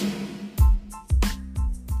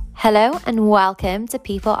Hello and welcome to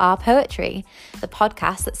People Are Poetry, the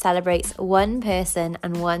podcast that celebrates one person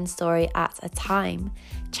and one story at a time,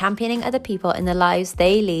 championing other people in the lives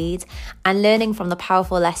they lead and learning from the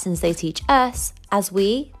powerful lessons they teach us as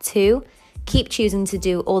we, too, keep choosing to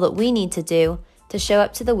do all that we need to do to show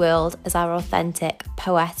up to the world as our authentic,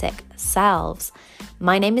 poetic selves.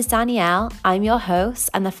 My name is Danielle, I'm your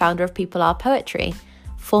host and the founder of People Are Poetry,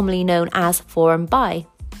 formerly known as Forum By.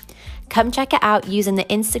 Come check it out using the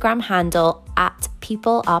Instagram handle at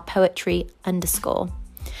peoplearepoetry_.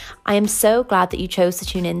 I am so glad that you chose to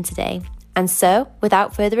tune in today. And so,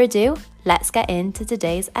 without further ado, let's get into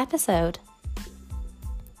today's episode.